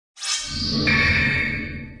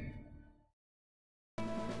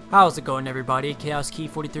How's it going, everybody? Chaos Key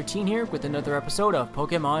 4013 here with another episode of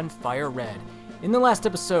Pokemon FireRed. In the last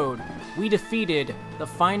episode, we defeated the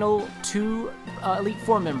final two Elite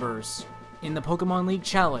Four members in the Pokemon League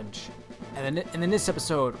Challenge. And in this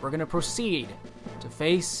episode, we're going to proceed to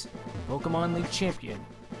face the Pokemon League champion,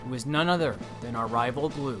 who is none other than our rival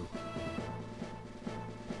Blue.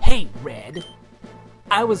 Hey, Red!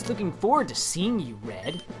 I was looking forward to seeing you,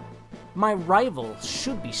 Red. My rival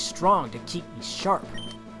should be strong to keep me sharp.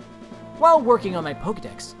 While working on my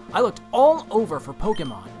Pokedex, I looked all over for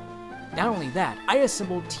Pokemon. Not only that, I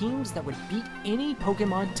assembled teams that would beat any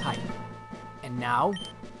Pokemon type. And now,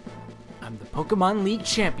 I'm the Pokemon League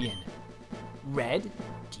champion. Red,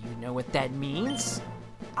 do you know what that means?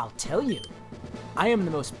 I'll tell you. I am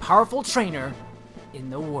the most powerful trainer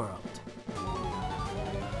in the world.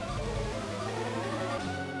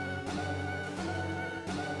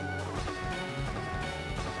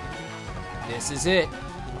 This is it.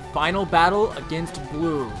 Final battle against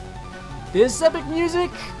Blue. This epic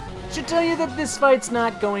music should tell you that this fight's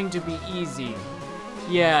not going to be easy.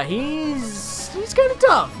 Yeah, he's kind of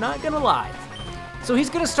tough, not gonna lie. So he's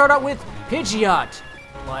gonna start out with Pidgeot,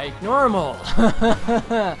 like normal.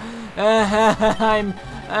 I'm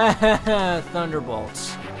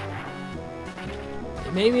Thunderbolt.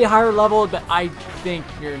 It may be a higher level, but I think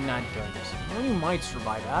you're not going to. Well, you might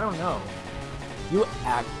survive it. I don't know. You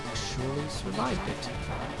actually survived it.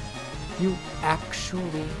 You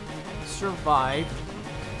actually survived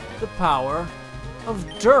the power of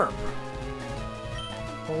Derp.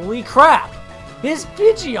 Holy crap! His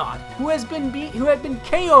Pidgeot, who had been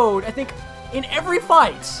KO'd, I think, in every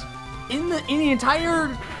fight in the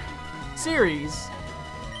entire series,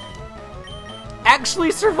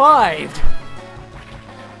 actually survived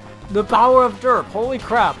the power of Derp. Holy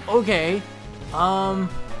crap! Okay,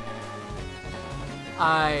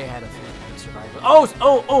 I had a feeling it would survive.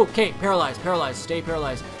 Oh, okay, paralyzed, stay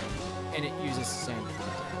paralyzed. And it uses sand.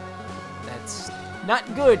 That's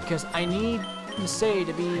not good, because I need Misei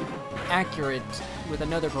to be accurate with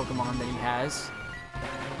another Pokemon that he has.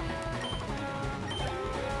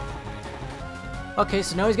 Okay,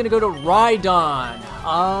 so now he's gonna go to Rhydon.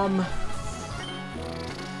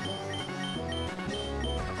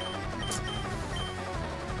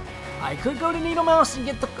 I could go to Needle Mouse and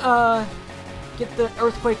get the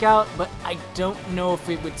Earthquake out, but I don't know if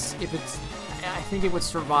I think it would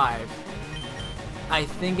survive. I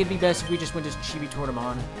think it'd be best if we just went to Chibi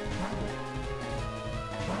Tortamon.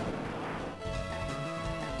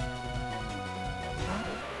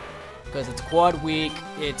 Because it's quad weak,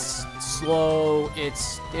 it's slow,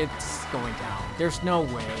 it's going down. There's no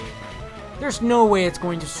way it's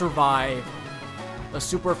going to survive a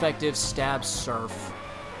super effective stab surf.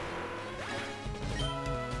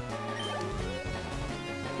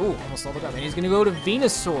 Ooh, almost leveled up. And he's gonna go to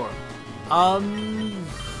Venusaur.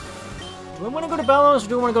 Do I want to go to Bellows or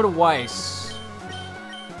do I want to go to Weiss?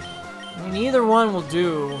 I mean, either one will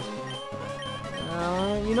do.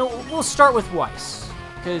 You know, we'll start with Weiss,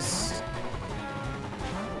 because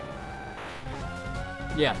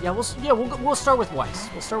we'll start with Weiss.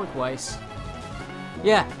 We'll start with Weiss.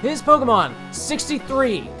 Yeah, his Pokemon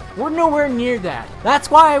 63. We're nowhere near that. That's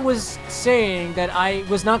why I was saying that I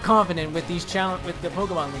was not confident with these with the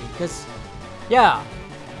Pokemon League, because yeah,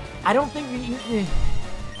 I don't think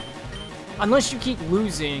unless you keep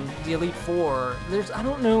losing the Elite Four, I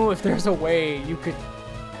don't know if there's a way you could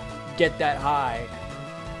get that high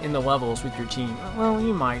in the levels with your team. Well,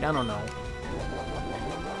 you might, I don't know.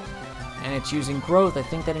 And it's using growth. I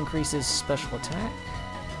think that increases special attack.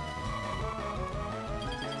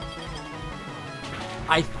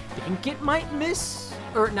 I think it might miss,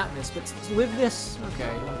 or not miss, but live this.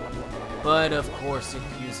 Okay, but of course it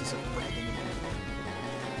uses a freaking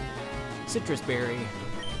Citrus Berry,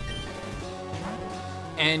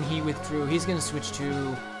 and he withdrew. He's gonna switch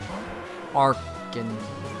to Arcan.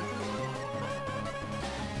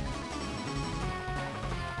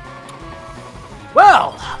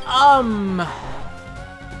 Well,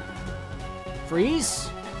 freeze?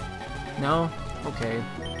 No, okay.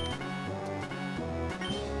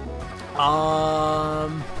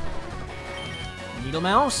 Needle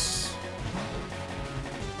Mouse?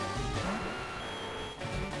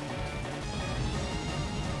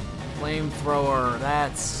 Flamethrower,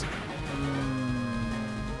 that's...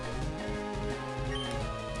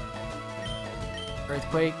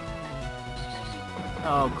 Earthquake?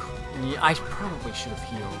 Oh, yeah, I probably should have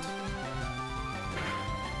healed.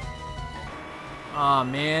 Aw,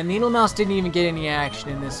 man, Needle Mouse didn't even get any action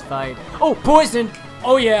in this fight. Oh, poison!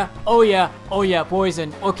 Oh yeah,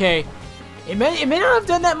 poison. Okay. It may not have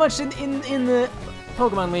done that much in the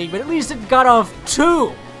Pokemon League, but at least it got off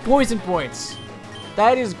 2 poison points.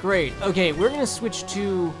 That is great. Okay, we're gonna switch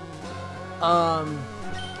to, yeah,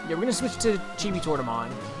 we're gonna switch to Chibi Tortamon.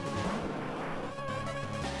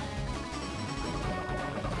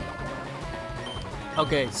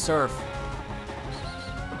 Okay, Surf.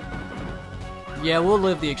 Yeah, we'll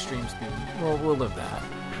live the extreme speed. We'll live that.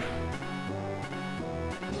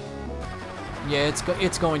 Yeah,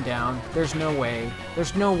 it's going down. There's no way.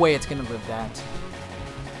 There's no way it's gonna live that.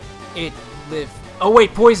 It lived. Oh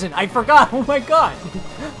wait, poison! I forgot! Oh my god!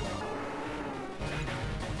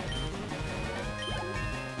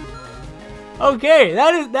 Okay,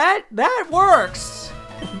 that works!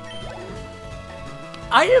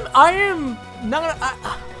 I am not gonna,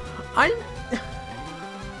 I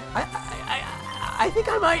think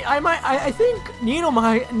I think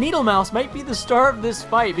Needle Mouse might be the star of this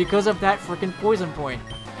fight because of that freaking poison point.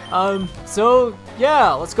 So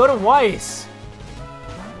yeah, let's go to Weiss.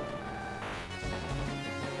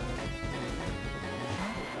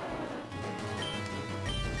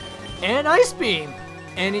 And Ice Beam,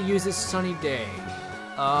 and it uses Sunny Day.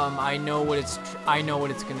 I know what it's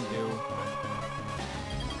gonna do.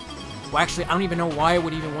 Well, actually, I don't even know why I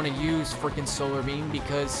would even want to use freaking Solar Beam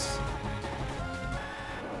because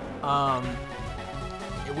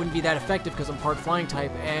it wouldn't be that effective because I'm part Flying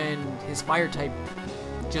type and his Fire type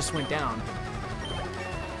just went down.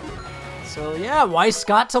 So yeah, Weiss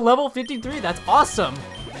got to level 53. That's awesome.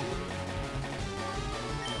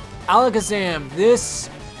 Alakazam, this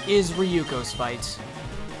is Ryuko's fight.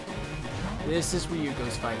 This is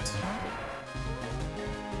Ryuko's fight.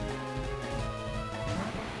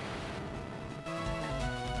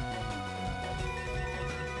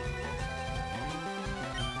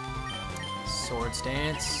 Sword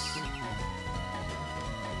Stance.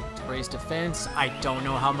 To raise defense. I don't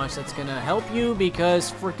know how much that's gonna help you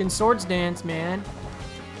because freaking Sword Stance, man.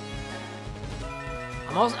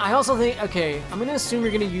 I also think, okay, I'm gonna assume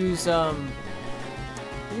you're gonna use I'm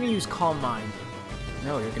gonna use Calm Mind.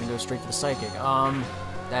 No, you're gonna go straight for the Psychic.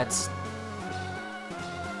 That's...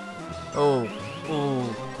 Oh,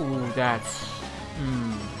 ooh, that's...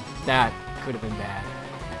 that could have been bad.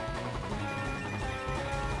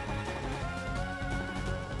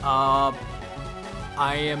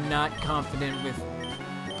 I am not confident with...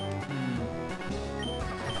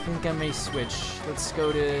 I think I may switch. Let's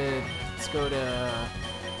go to...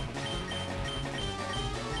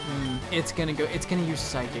 It's gonna use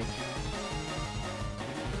Psychic.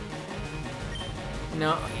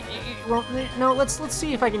 No, well, no. Let's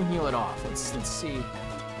see if I can heal it off. Let's see.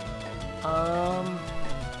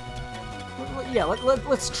 Yeah.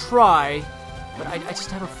 Let's try. But I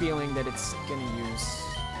just have a feeling that it's gonna use.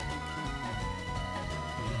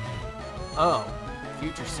 Oh,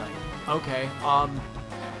 Future Sight. Okay.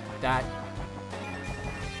 That.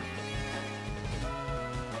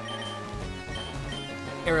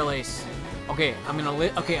 Aerial Ace. Okay, I'm gonna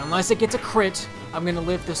live. Okay, unless it gets a crit, I'm gonna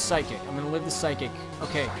live the Psychic. I'm gonna live the Psychic.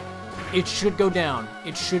 Okay, it should go down.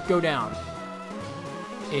 It should go down.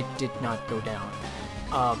 It did not go down.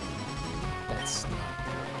 That's not good.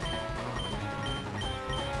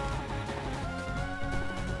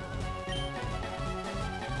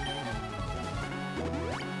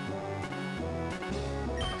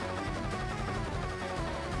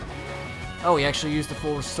 Oh, he actually used the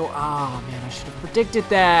full restore. Oh, man, I should have predicted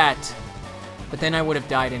that. But then I would have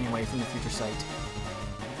died anyway from the Future Sight.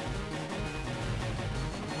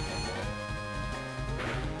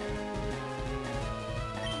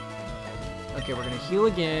 Okay, we're going to heal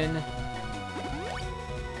again.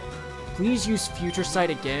 Please use Future Sight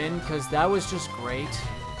again, because that was just great.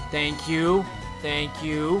 Thank you. Thank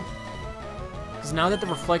you. Because now that the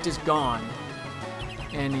Reflect is gone,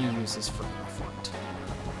 and he uses freaking Reflect.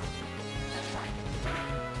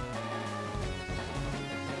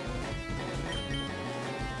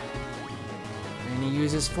 And he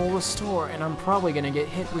uses Full Restore, and I'm probably going to get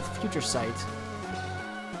hit with Future Sight.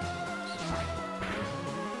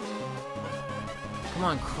 Come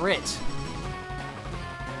on, crit.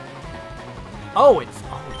 Oh, it's...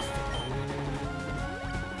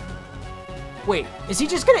 Wait, is he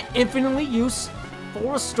just gonna infinitely use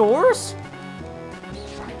Full Restores?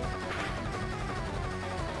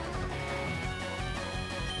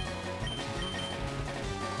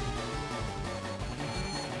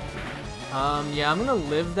 Yeah, I'm gonna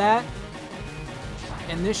live that.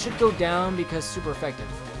 And this should go down because super effective.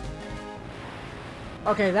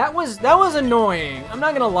 Okay, that was annoying. I'm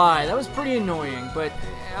not gonna lie, that was pretty annoying, but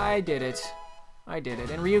I did it. I did it.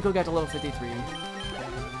 And Ryuko got to level 53.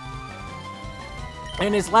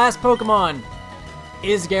 And his last Pokemon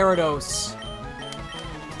is Gyarados.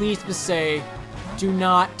 Please just say, do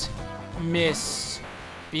not miss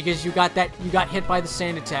Because you got hit by the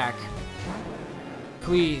sand attack.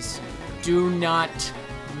 Please, do not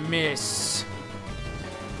miss.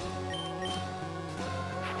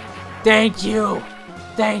 Thank you!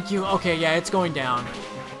 Thank you! Okay, yeah, it's going down.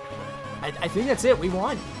 I think that's it. We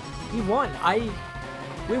won. We won.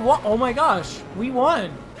 We won. Oh my gosh. We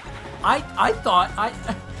won. I thought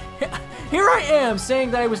here I am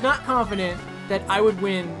saying that I was not confident that I would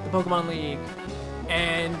win the Pokemon League.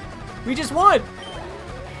 And we just won.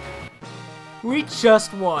 We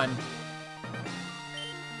just won.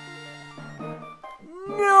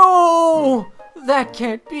 No! That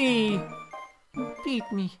can't be. You beat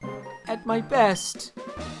me at my best.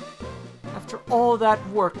 After all that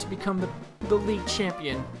work to become the league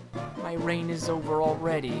champion, my reign is over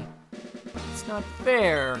already. It's not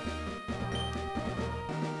fair.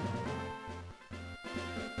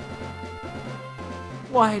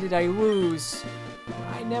 Why did I lose?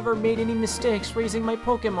 I never made any mistakes raising my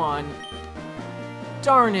Pokemon.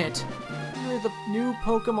 Darn it! You're the new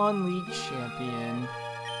Pokemon League champion.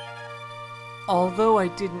 Although I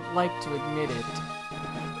didn't like to admit it.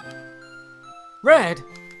 Red!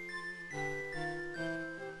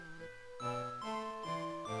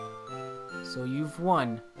 So you've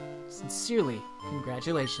won. Sincerely,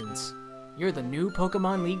 congratulations. You're the new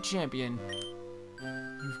Pokemon League champion.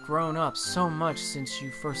 You've grown up so much since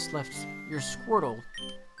you first left your Squirtle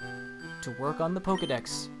to work on the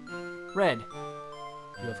Pokedex. Red,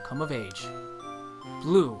 you have come of age.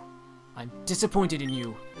 Blue, I'm disappointed in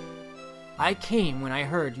you. I came when I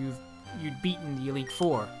heard you'd beaten the Elite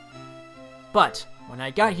Four. But when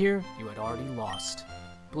I got here, you had already lost.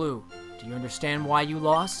 Blue, do you understand why you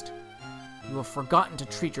lost? You have forgotten to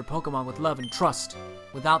treat your Pokemon with love and trust.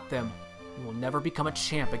 Without them, you will never become a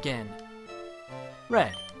champ again.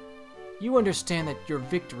 Red, you understand that your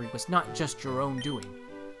victory was not just your own doing.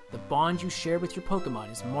 The bond you share with your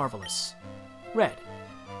Pokemon is marvelous. Red,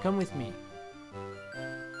 come with me.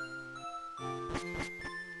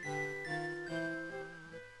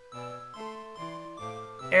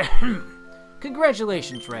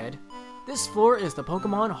 Congratulations, Red. This floor is the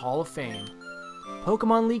Pokemon Hall of Fame.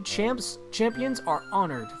 Pokemon League champions are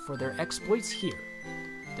honored for their exploits here.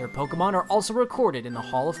 Their Pokemon are also recorded in the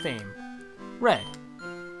Hall of Fame. Red,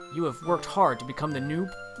 you have worked hard to become the new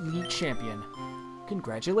League champion.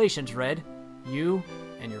 Congratulations, Red. You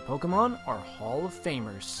and your Pokemon are Hall of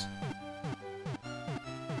Famers.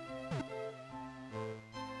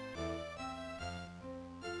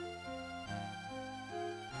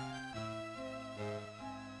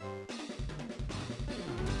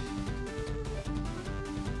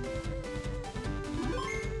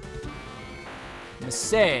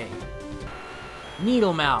 Misei,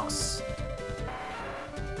 Needle Mouse,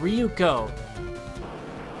 Ryuko,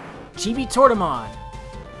 Chibi Tortamon,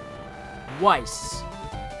 Weiss,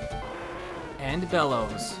 and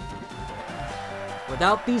Bellows.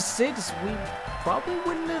 Without these 6, we probably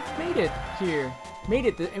wouldn't have made it here. Made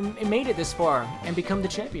it this far and become the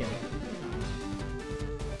champion.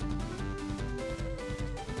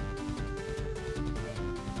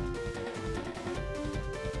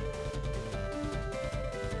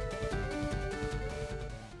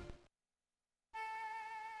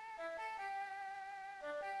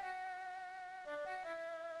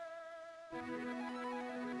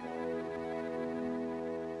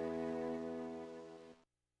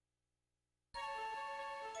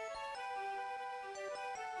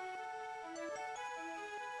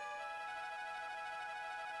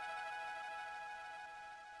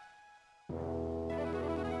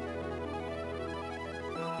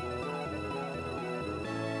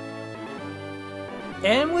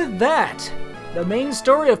 And with that, the main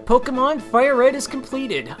story of Pokemon FireRed is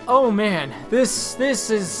completed. Oh man, this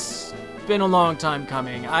has been a long time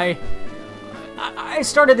coming. I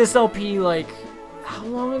started this LP like how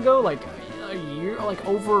long ago? Like a year, like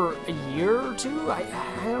over a year or two? I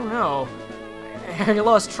don't know. I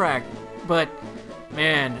lost track. But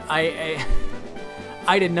man,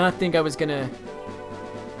 I did not think I was gonna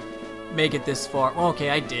make it this far. Well, okay,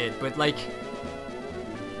 I did, but like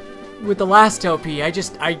with the last LP,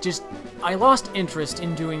 I lost interest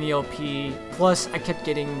in doing the LP. Plus, I kept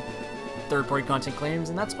getting third-party content claims,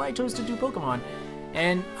 and that's why I chose to do Pokemon.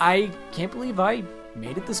 And I can't believe I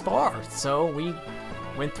made it this far. So we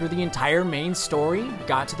went through the entire main story,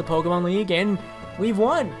 got to the Pokemon League, and we've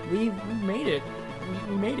won. We made it.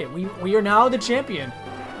 We made it. We are now the champion.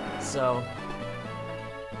 So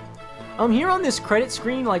here on this credit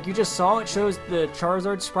screen, like you just saw, it shows the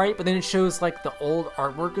Charizard sprite, but then it shows like the old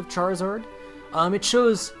artwork of Charizard. It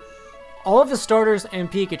shows all of the starters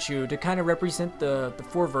and Pikachu to kind of represent the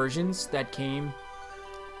 4 versions that came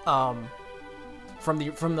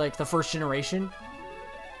from like the first generation,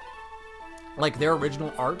 like their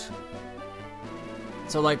original art.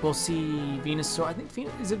 So like we'll see Venusaur. I think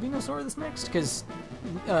is it Venusaur that's next? Because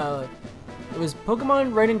it was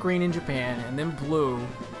Pokemon Red and Green in Japan, and then Blue,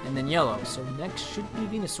 and then Yellow. So next should be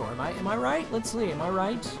Venusaur. Am I right? Let's see. Am I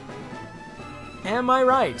right? Am I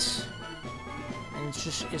right? And it's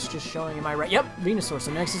just showing. Am I right? Yep, Venusaur.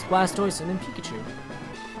 So next is Blastoise, and then Pikachu.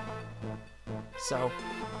 So.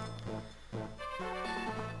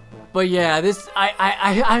 But yeah, this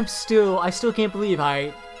I still can't believe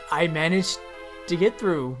I managed to get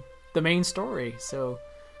through the main story. So,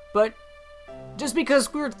 but just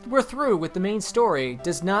because we're through with the main story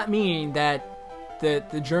does not mean that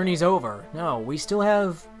the journey's over. No, we still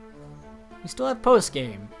have post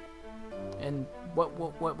game, and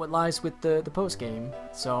what lies with the post game.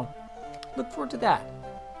 So look forward to that.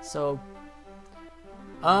 So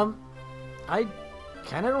I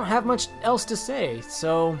kind of don't have much else to say.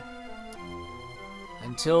 So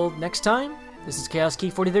until next time, this is Chaos Key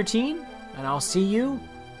 4013, and I'll see you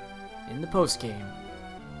in the post game.